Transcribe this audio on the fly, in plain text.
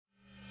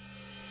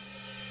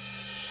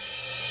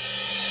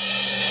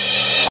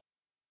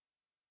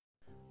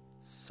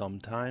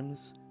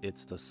Sometimes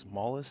it's the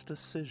smallest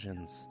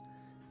decisions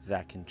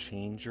that can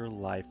change your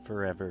life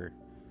forever.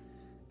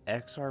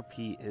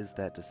 XRP is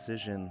that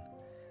decision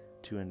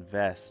to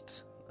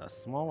invest a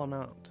small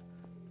amount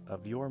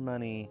of your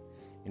money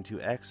into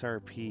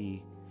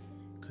XRP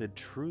could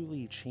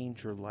truly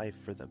change your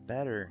life for the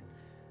better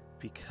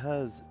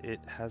because it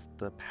has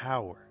the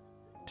power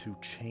to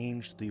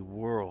change the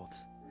world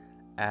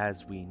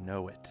as we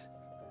know it.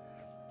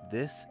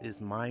 This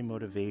is my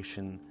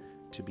motivation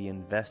to be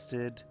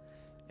invested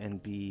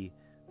and be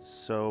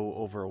so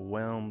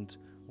overwhelmed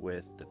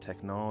with the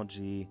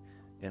technology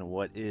and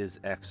what is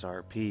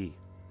XRP.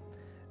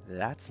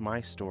 That's my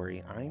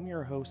story. I'm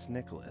your host,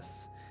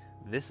 Nicholas.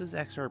 This is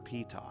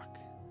XRP Talk.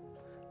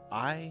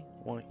 I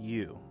want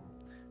you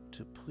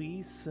to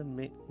please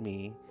submit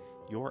me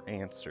your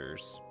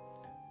answers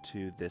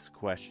to this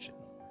question.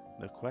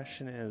 The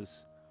question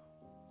is,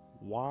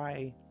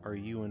 why are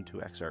you into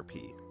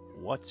XRP?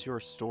 What's your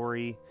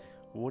story?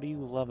 What do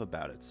you love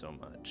about it so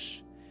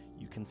much?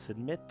 You can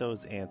submit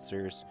those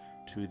answers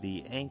to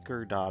the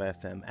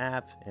Anchor.fm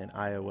app in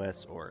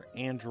iOS or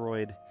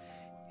Android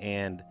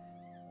and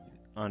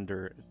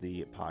under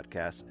the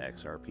podcast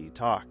XRP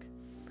Talk.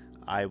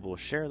 I will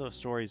share those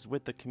stories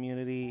with the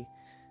community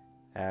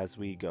as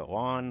we go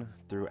on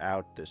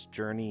throughout this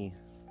journey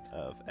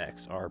of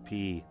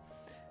XRP.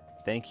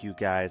 Thank you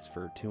guys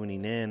for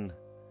tuning in.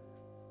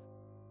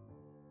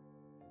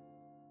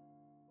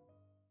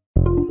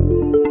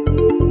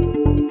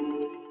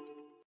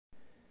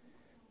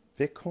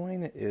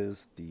 Bitcoin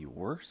is the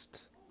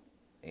worst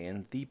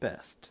and the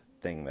best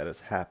thing that has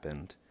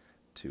happened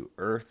to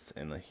Earth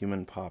and the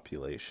human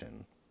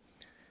population.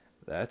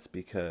 That's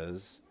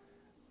because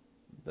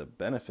the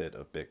benefit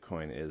of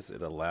Bitcoin is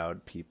it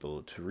allowed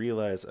people to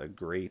realize a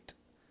great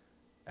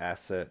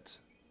asset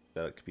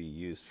that could be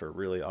used for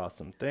really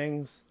awesome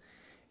things,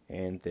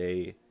 and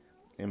they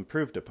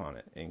improved upon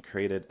it and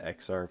created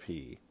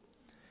XRP.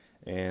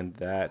 And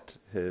that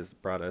has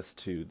brought us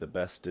to the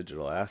best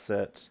digital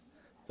asset,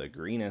 the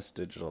greenest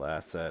digital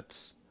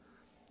asset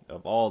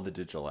of all the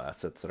digital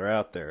assets that are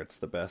out there. It's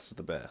the best of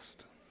the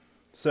best.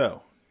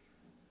 So,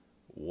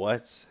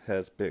 what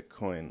has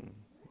Bitcoin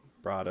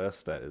brought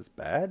us that is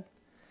bad?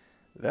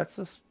 That's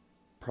this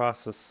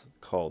process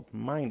called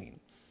mining.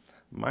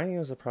 Mining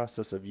is a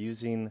process of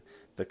using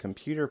the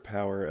computer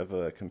power of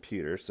a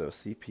computer, so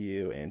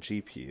CPU and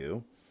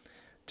GPU,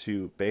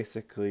 to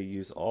basically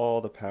use all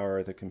the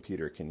power the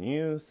computer can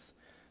use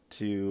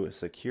to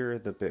secure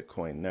the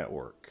Bitcoin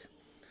network.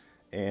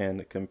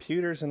 And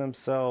computers in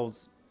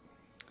themselves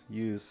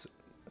use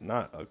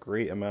not a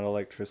great amount of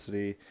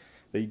electricity.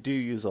 They do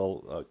use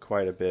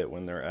quite a bit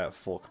when they're at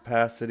full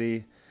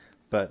capacity,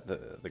 but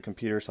the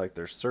computers, like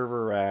their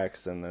server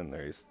racks, and then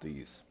there's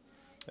these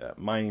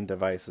mining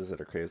devices that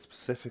are created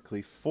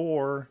specifically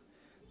for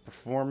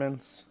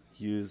performance,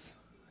 use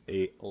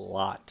a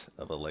lot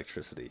of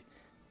electricity.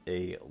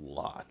 A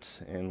lot.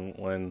 And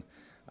when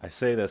I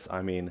say this,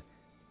 I mean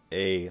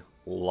a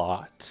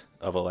lot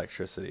of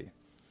electricity.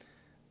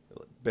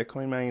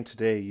 Bitcoin mining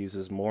today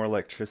uses more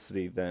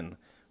electricity than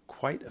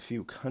quite a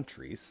few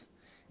countries,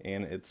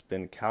 and it's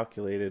been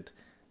calculated,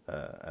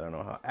 I don't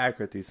know how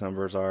accurate these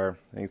numbers are,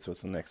 I think it's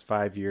within the next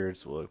 5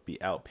 years will be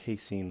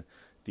outpacing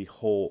the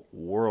whole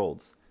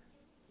world's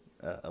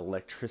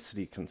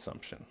electricity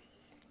consumption.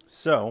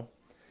 So,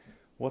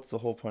 what's the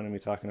whole point of me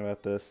talking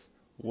about this?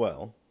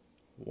 Well,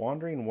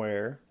 Wandering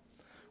Ware,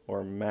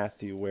 or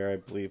Matthew Ware, I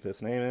believe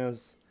his name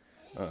is,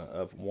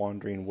 of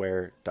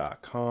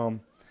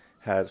wanderingware.com,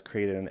 has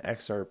created an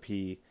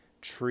XRP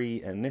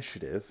tree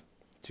initiative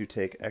to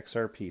take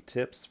XRP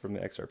tips from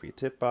the XRP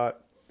tip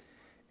bot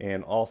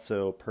and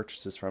also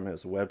purchases from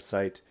his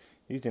website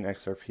using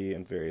XRP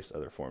and various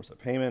other forms of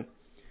payment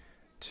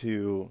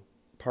to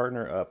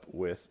partner up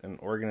with an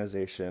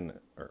organization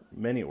or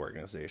many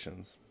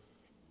organizations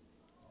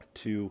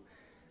to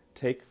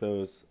take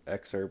those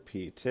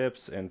XRP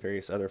tips and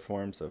various other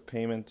forms of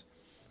payment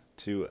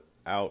to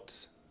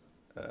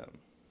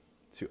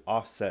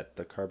offset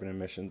the carbon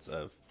emissions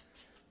of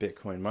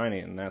Bitcoin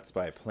mining, and that's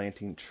by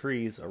planting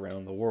trees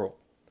around the world.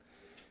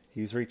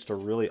 He's reached a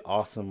really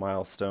awesome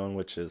milestone,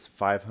 which is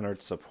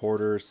 500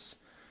 supporters,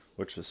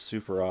 which is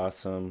super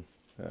awesome.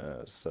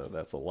 So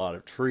that's a lot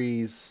of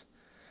trees,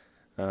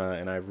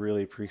 and I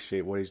really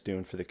appreciate what he's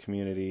doing for the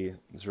community.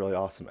 It's a really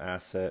awesome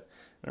asset,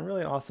 and a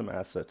really awesome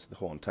asset to the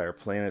whole entire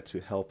planet to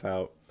help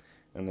out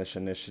in this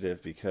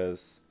initiative,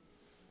 because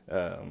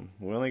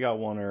we only got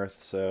one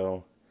Earth,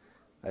 so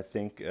I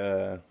think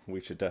we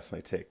should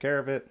definitely take care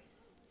of it.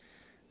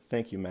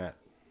 Thank you, Matt.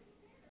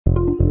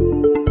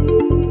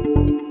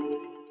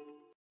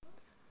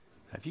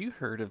 Have you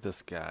heard of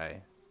this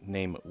guy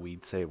named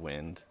Wietse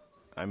Wind?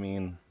 I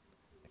mean,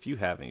 if you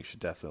haven't, you should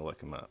definitely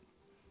look him up.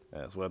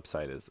 His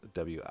website is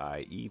wietse.com.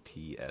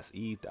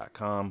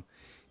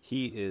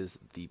 He is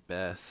the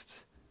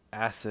best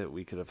asset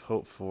we could have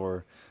hoped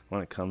for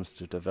when it comes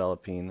to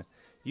developing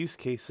use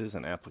cases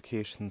and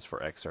applications for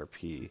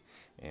XRP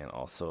and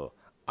also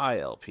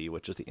ILP,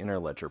 which is the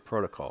Interledger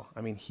Protocol.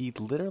 I mean, he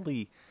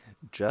literally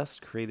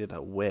just created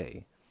a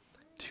way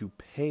to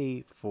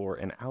pay for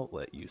an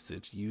outlet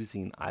usage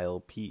using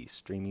ILP,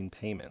 streaming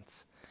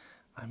payments.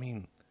 I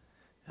mean,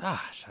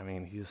 gosh,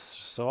 he's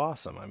so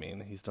awesome.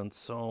 He's done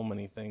so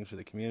many things for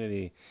the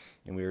community,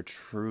 and we are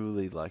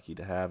truly lucky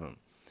to have him.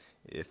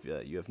 If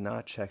you have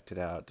not checked it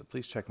out,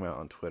 please check him out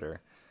on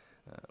Twitter.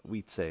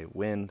 Wietse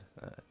Wind,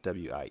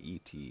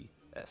 WIETSE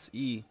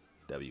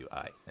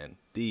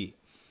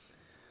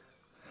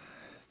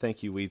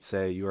Thank you,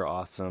 Wietse. You are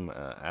awesome.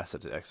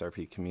 Asset to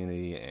XRP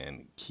community,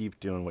 and keep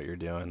doing what you're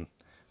doing.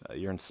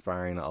 You're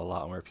inspiring a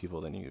lot more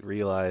people than you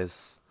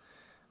realize,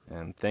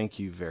 and thank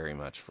you very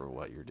much for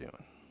what you're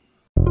doing.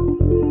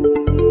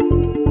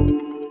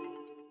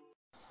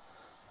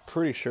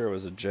 Pretty sure it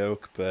was a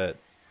joke, but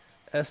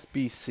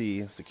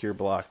SBC, Secure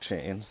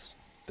Blockchains,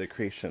 the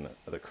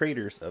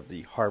creators of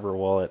the Harbor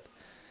wallet,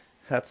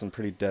 had some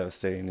pretty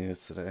devastating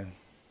news today.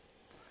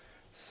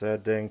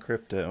 Sad day in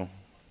crypto.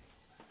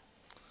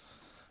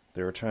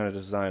 They were trying to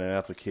design an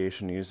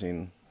application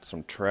using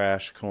some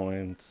trash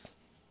coins,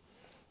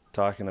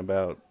 talking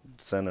about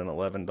sending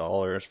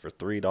 $11 for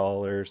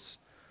 $3,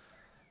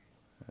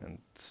 and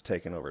it's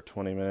taking over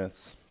 20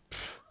 minutes.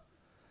 Pfft.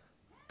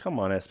 Come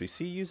on,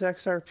 SBC, use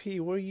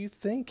XRP. What are you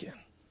thinking?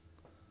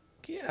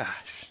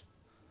 Gosh.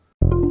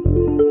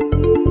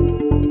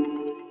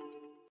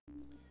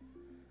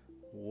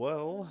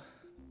 Well,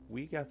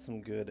 we got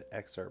some good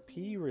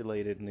XRP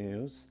related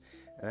news,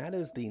 and that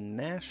is the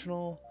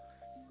National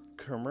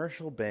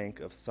Commercial Bank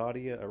of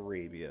Saudi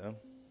Arabia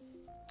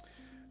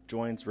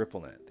joins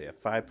RippleNet. They have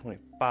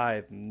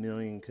 5.5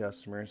 million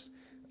customers.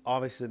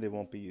 Obviously, they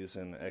won't be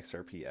using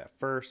XRP at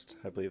first.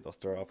 I believe they'll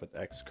start off with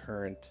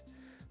Xcurrent,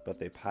 but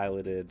they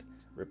piloted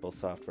Ripple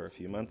software a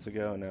few months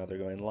ago, and now they're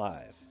going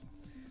live.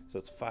 So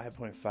it's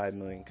 5.5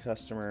 million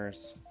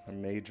customers, a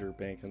major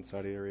bank in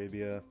Saudi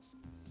Arabia.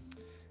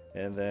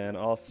 And then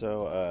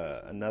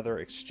also another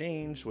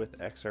exchange with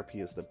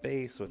XRP as the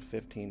base with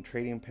 15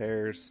 trading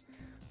pairs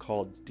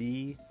called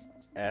DCEX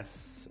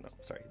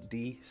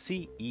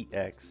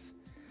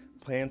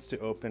plans to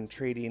open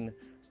trading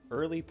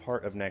early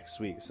part of next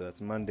week. So that's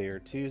Monday or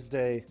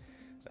Tuesday.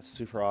 That's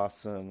super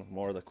awesome.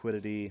 More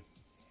liquidity.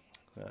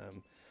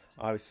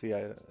 Obviously,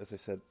 as I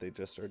said, they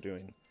just are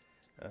doing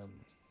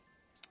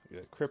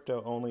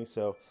crypto only,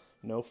 so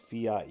no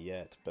fiat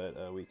yet,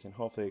 but we can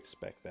hopefully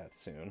expect that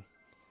soon.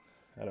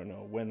 I don't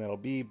know when that'll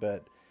be,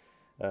 but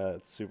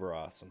it's super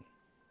awesome.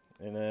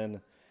 And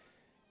then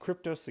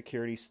crypto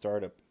security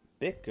startup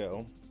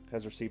BitGo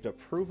has received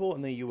approval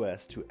in the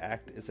U.S. to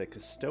act as a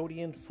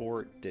custodian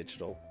for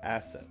digital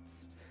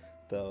assets.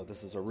 Though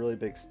this is a really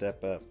big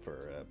step up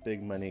for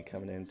big money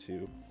coming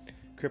into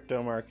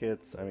crypto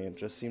markets. It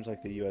just seems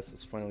like the U.S.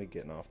 is finally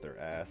getting off their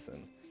ass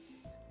and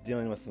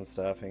dealing with some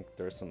stuff. I think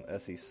there was some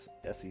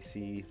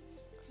SEC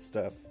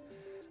stuff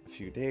a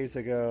few days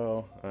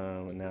ago,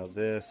 and now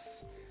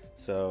this.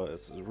 So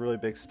it's a really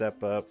big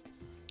step up.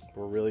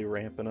 We're really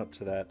ramping up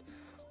to that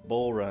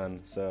bull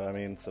run. So,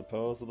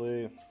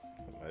 supposedly it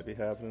might be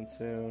happening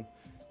soon.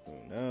 Who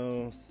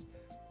knows?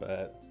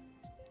 But,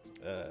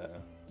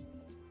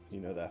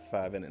 that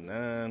 5 and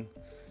 9,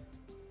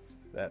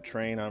 that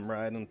train I'm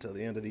riding until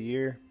the end of the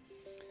year.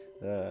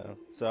 So,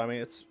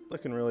 it's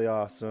looking really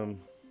awesome.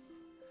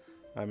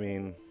 Yeah,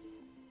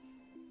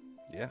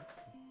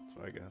 that's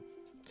what I got.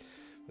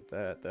 With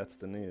that's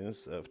the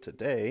news of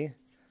today.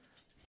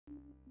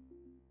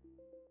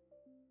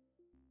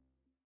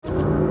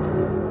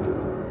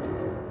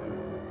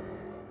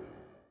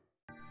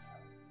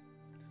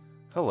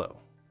 Hello,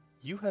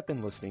 you have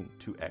been listening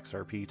to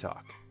XRP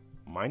Talk.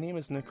 My name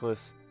is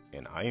Nicholas,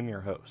 and I am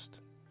your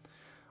host.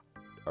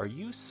 Are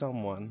you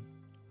someone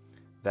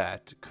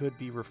that could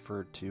be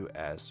referred to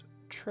as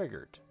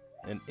triggered?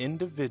 An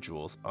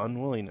individual's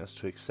unwillingness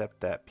to accept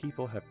that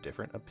people have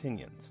different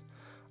opinions,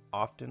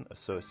 often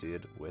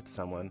associated with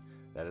someone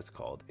that is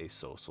called a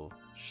social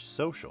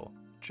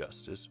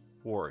justice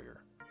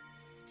warrior.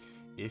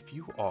 If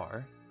you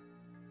are,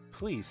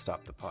 please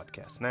stop the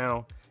podcast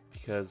now,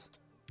 because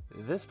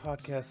this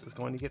podcast is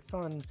going to get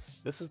fun.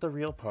 This is the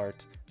real part.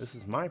 This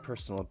is my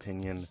personal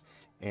opinion,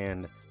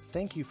 and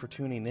thank you for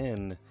tuning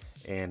in.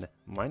 And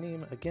my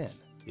name, again,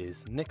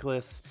 is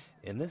Nicholas,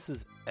 and this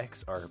is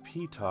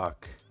XRP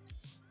Talk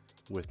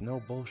with no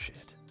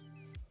bullshit.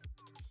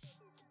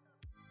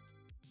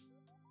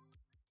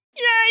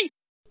 Yay!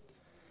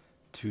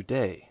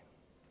 Today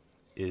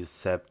is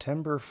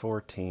September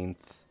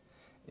 14th.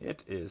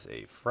 It is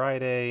a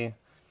Friday,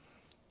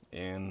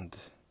 and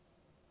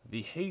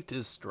the hate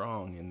is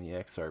strong in the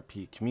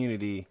XRP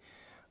community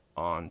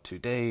on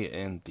today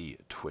in the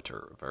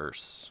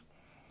Twitterverse.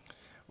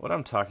 What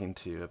I'm talking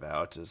to you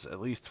about is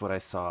at least what I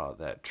saw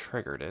that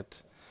triggered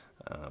it,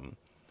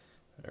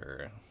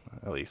 or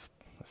at least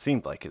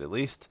seemed like it at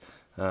least.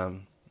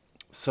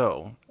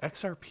 So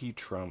XRP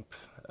Trump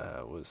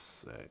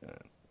was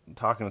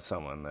talking to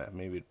someone, that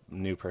maybe a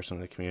new person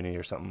in the community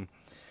or something,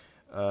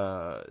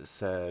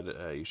 said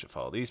you should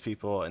follow these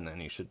people and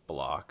then you should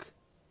block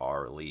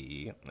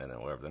Arlie, and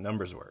then whatever the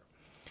numbers were.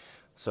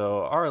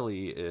 So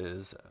Arlie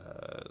is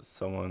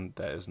someone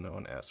that is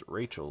known as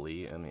Rachel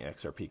Lee in the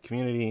XRP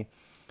community.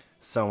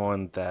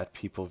 someone that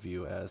people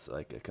view as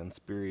like a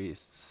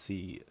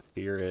conspiracy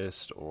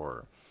theorist,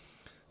 or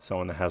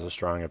someone that has a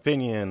strong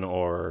opinion,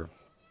 or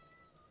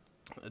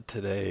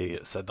today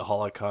said the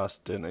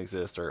Holocaust didn't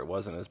exist, or it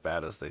wasn't as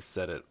bad as they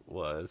said it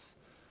was.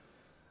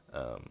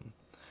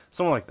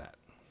 Someone like that.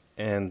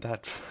 And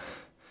that,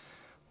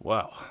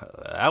 wow,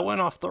 that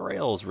went off the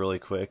rails really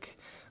quick.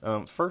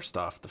 First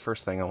off, the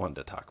first thing I wanted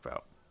to talk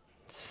about,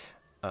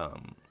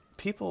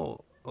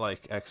 people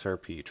like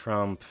XRP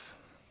Trump,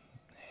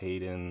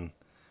 Hayden,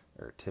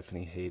 or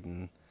Tiffany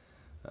Hayden,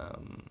 there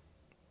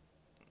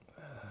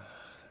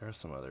are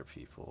some other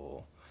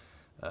people,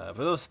 but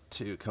those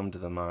two come to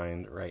the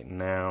mind right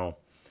now.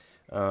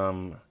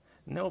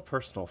 No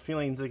personal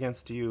feelings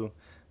against you,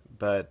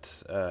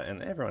 but,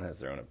 and everyone has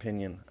their own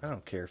opinion. I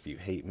don't care if you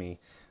hate me,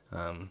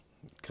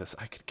 because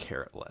I could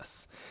care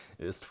less.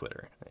 It is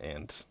Twitter,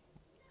 and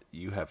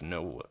you have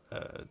no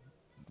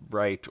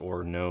right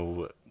or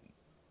no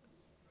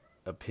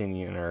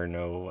opinion, or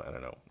no, I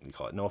don't know, you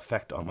call it, no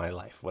effect on my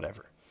life,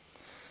 whatever.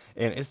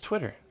 And it's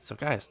Twitter, so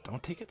guys,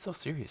 don't take it so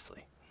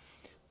seriously.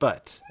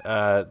 But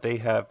they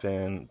have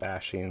been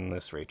bashing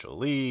this Rachel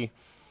Lee,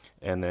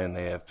 and then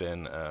they have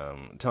been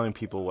telling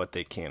people what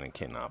they can and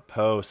cannot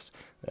post,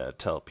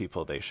 tell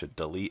people they should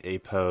delete a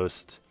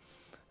post,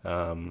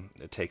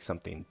 take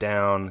something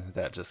down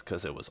that just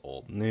because it was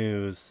old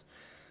news,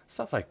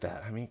 stuff like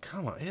that. I mean,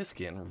 come on, it's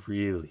getting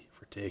really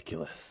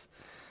ridiculous.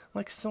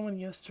 Like someone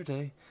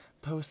yesterday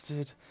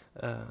posted,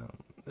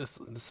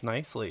 this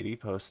nice lady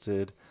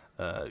posted,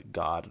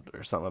 God,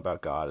 or something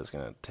about God is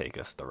going to take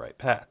us the right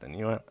path. And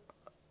you know what?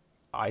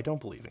 I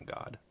don't believe in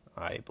God.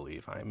 I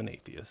believe I am an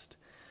atheist.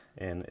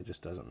 And it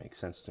just doesn't make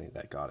sense to me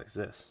that God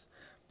exists.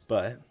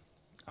 But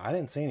I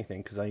didn't say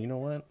anything because you know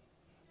what?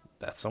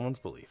 That's someone's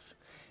belief.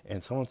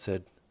 And someone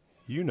said,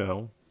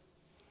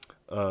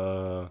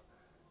 not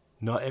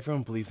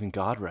everyone believes in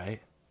God,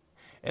 right?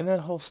 And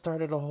that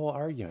started a whole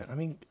argument. I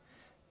mean,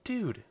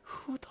 dude,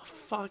 who the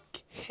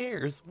fuck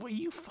cares what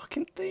you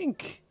fucking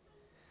think?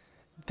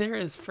 There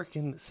is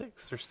freaking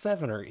 6 or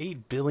 7 or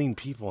 8 billion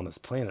people on this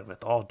planet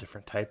with all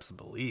different types of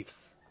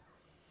beliefs.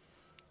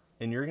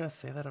 And you're going to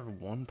say that of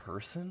one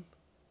person?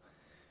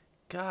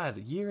 God,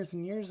 years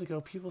and years ago,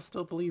 people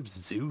still believed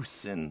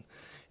Zeus and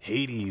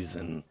Hades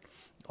and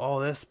all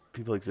this.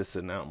 People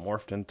existed now,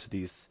 morphed into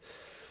these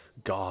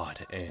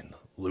God and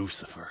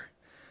Lucifer.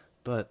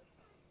 But,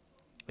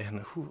 and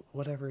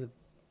whatever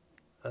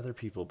other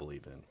people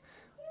believe in.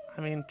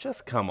 I mean,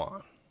 just come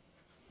on.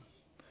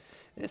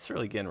 It's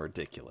really getting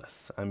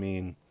ridiculous. I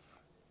mean,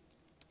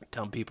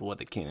 telling people what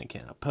they can and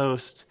cannot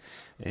post,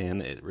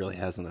 and it really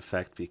has an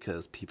effect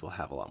because people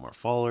have a lot more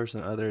followers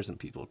than others, and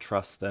people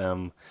trust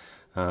them.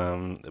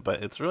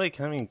 But it's really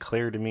coming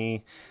clear to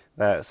me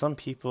that some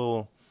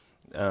people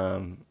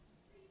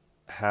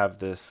have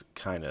this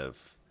kind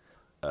of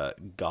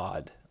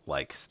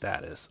God-like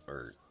status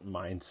or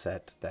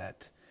mindset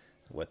that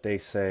what they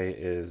say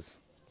is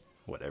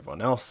what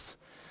everyone else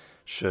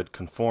should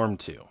conform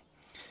to.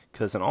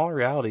 Because in all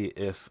reality,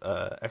 if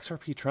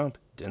XRP Trump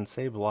didn't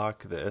say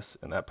block this,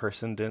 and that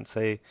person didn't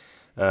say,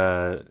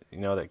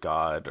 that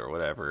God or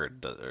whatever,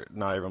 or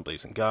not everyone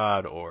believes in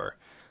God, or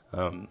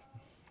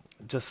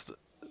just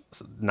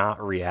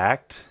not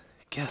react,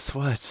 guess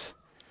what?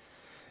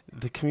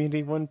 The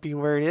community wouldn't be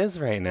where it is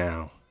right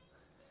now.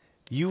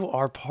 You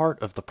are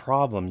part of the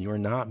problem. You are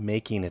not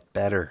making it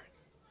better.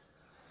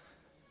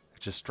 It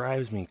just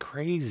drives me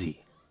crazy.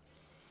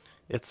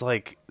 It's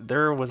like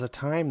there was a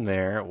time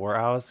there where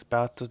I was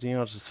about to,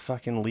 just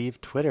fucking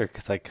leave Twitter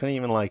because I couldn't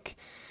even, there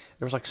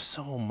was,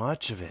 so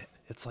much of it.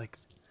 It's like,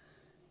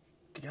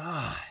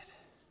 God.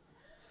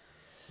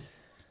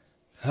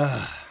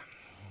 And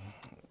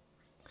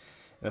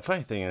the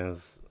funny thing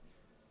is,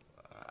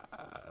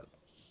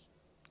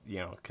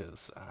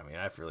 because,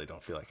 I really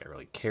don't feel like I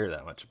really care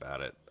that much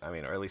about it. Or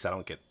at least I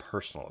don't get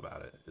personal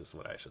about it, is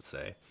what I should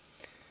say.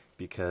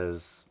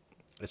 Because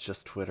it's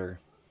just Twitter.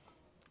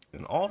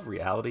 In all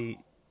reality,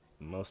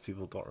 most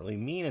people don't really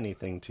mean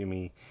anything to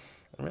me.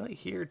 I'm really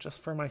here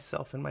just for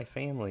myself and my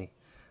family.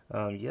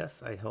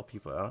 Yes, I help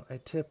people out. I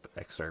tip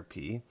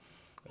XRP.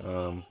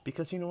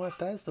 Because you know what?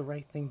 That is the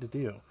right thing to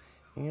do.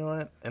 You know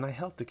what? And I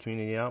help the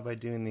community out by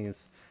doing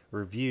these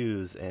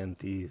reviews and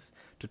these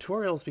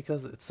tutorials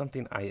because it's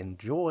something I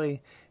enjoy.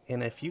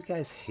 And if you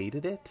guys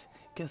hated it,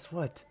 guess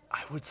what?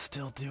 I would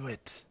still do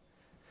it.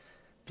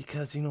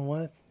 Because you know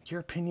what? Your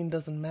opinion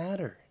doesn't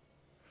matter.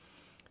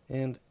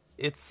 And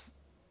it's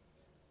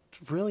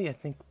really, I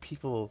think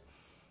people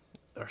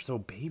are so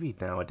babied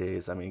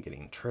nowadays.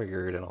 Getting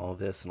triggered and all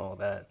this and all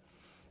that.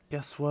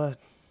 Guess what?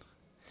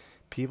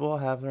 People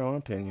have their own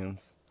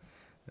opinions.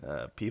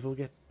 People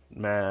get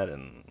mad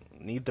and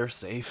need their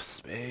safe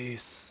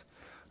space.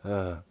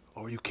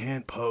 Or you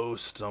can't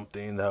post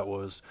something that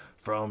was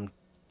from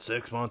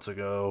 6 months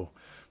ago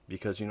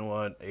because you know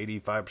what?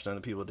 85% of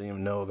the people didn't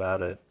even know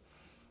about it.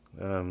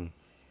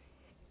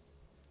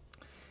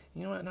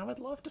 You know what? And I would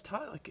love to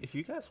talk. If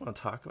you guys want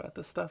to talk about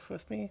this stuff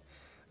with me,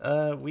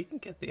 we can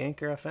get the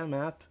Anchor FM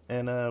app,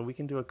 and we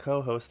can do a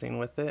co-hosting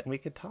with it, and we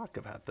could talk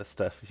about this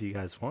stuff if you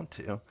guys want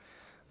to.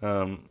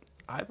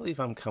 I believe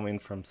I'm coming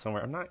from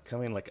somewhere. I'm not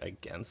coming like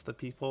against the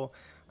people.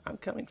 I'm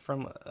coming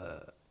from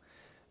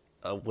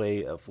a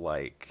way of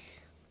like,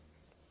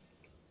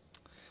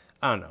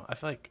 I don't know. I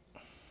feel like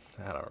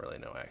I don't really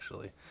know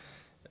actually.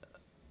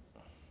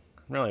 I'm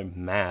really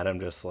mad. I'm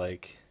just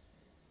like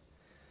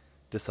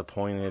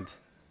disappointed.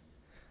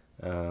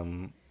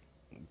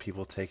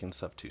 People taking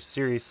stuff too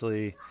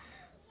seriously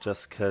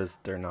just because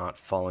they're not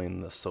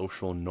following the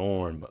social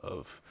norm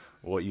of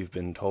what you've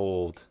been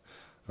told.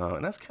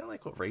 And that's kind of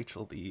like what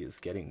Rachel Lee is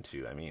getting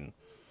to. I mean,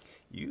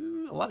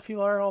 a lot of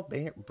people are all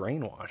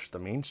brainwashed. The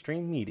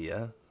mainstream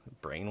media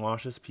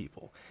brainwashes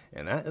people.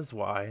 And that is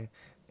why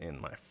in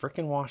my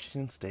frickin'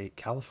 Washington State,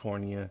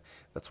 California,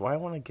 that's why I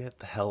want to get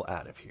the hell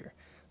out of here.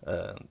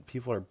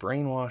 People are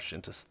brainwashed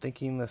into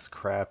thinking this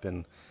crap,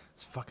 and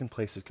this fucking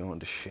place is going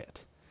to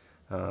shit.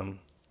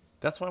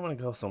 That's why I want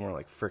to go somewhere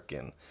like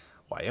frickin'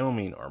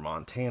 Wyoming or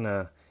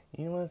Montana.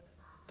 You know what?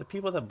 The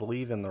people that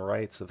believe in the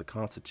rights of the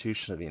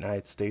Constitution of the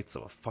United States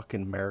of a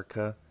fucking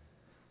America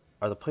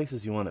are the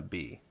places you want to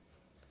be.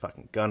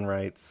 Fucking gun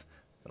rights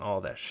and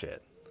all that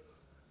shit.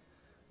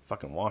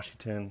 Fucking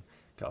Washington,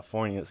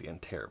 California is getting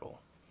terrible.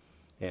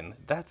 And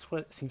that's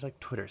what it seems like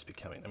Twitter's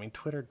becoming. I mean,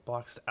 Twitter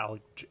blocks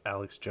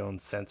Alex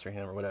Jones, censoring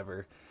him or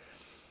whatever.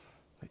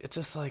 It's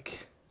just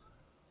like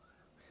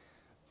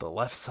the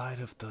left side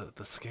of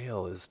the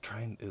scale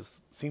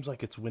seems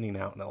like it's winning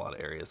out in a lot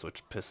of areas,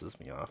 which pisses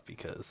me off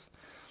because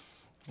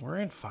we're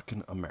in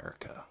fucking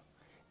America.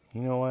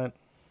 You know what?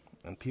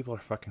 And people are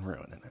fucking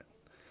ruining it.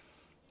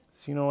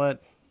 So you know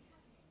what?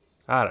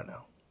 I don't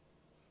know.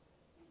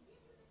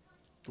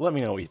 Let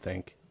me know what you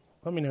think.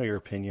 Let me know your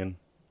opinion.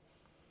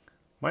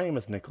 My name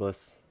is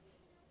Nicholas.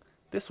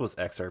 This was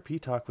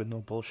XRP Talk with no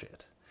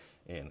bullshit.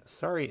 And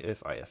sorry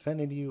if I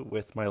offended you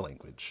with my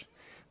language.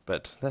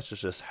 But that's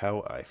just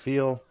how I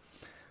feel.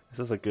 This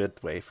is a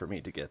good way for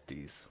me to get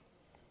these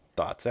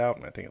thoughts out,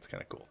 and I think it's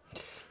kind of cool.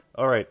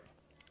 Alright.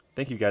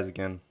 Thank you guys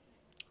again.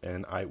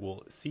 And I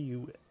will see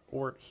you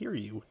or hear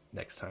you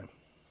next time.